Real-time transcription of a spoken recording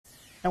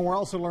And we're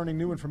also learning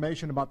new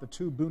information about the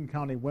two Boone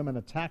County women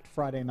attacked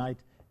Friday night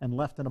and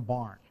left in a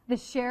barn. The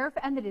sheriff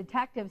and the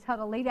detectives held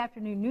a late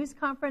afternoon news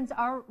conference.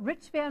 Our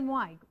Rich Van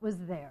Wyk was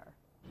there.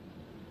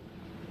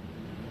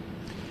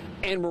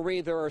 And Marie,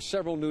 there are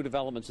several new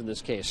developments in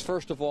this case.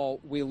 First of all,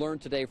 we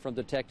learned today from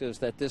detectives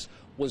that this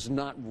was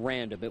not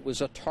random. It was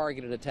a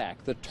targeted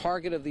attack. The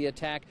target of the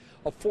attack,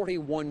 a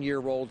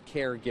 41-year-old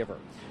caregiver.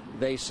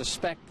 They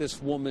suspect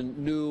this woman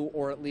knew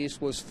or at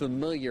least was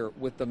familiar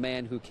with the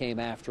man who came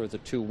after the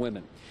two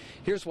women.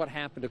 Here's what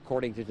happened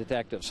according to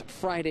detectives.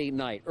 Friday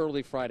night,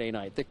 early Friday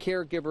night, the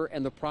caregiver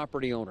and the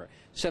property owner,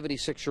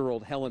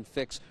 76-year-old Helen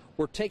Fix,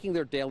 were taking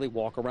their daily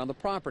walk around the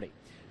property.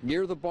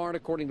 Near the barn,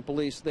 according to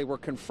police, they were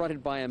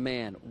confronted by a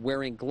man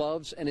wearing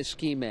gloves and a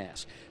ski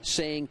mask,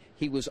 saying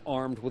he was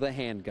armed with a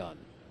handgun.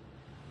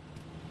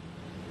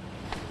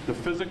 The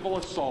physical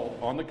assault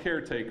on the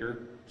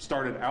caretaker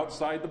started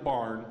outside the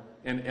barn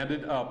and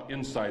ended up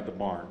inside the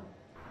barn.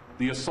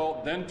 The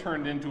assault then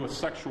turned into a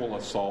sexual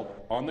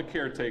assault on the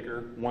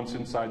caretaker once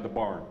inside the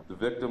barn. The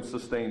victim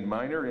sustained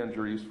minor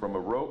injuries from a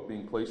rope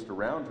being placed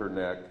around her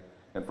neck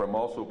and from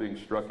also being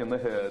struck in the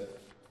head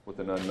with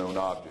an unknown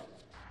object.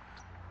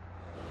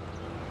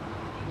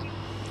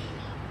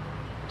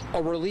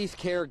 A relief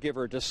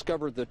caregiver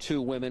discovered the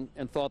two women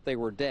and thought they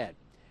were dead.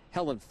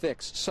 Helen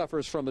Fix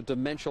suffers from a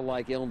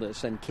dementia-like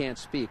illness and can't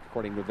speak,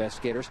 according to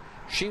investigators.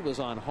 She was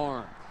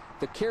unharmed.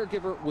 The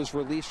caregiver was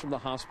released from the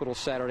hospital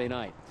Saturday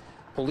night.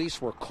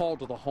 Police were called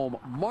to the home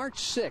March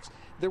 6th.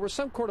 There was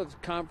some sort of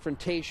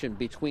confrontation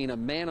between a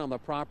man on the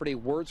property.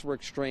 Words were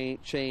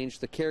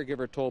exchanged. The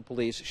caregiver told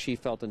police she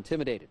felt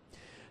intimidated.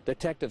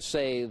 Detectives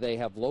say they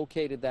have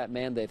located that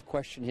man, they've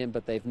questioned him,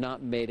 but they've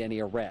not made any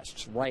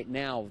arrests. Right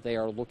now, they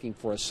are looking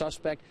for a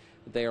suspect,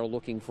 they are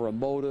looking for a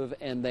motive,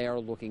 and they are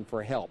looking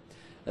for help.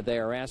 They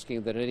are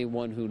asking that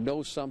anyone who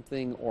knows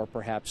something or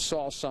perhaps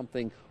saw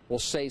something will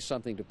say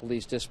something to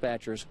police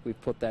dispatchers. We've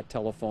put that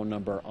telephone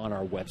number on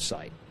our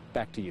website.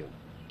 Back to you.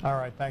 All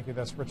right, thank you.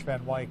 That's Rich Van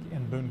Wyk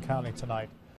in Boone County tonight.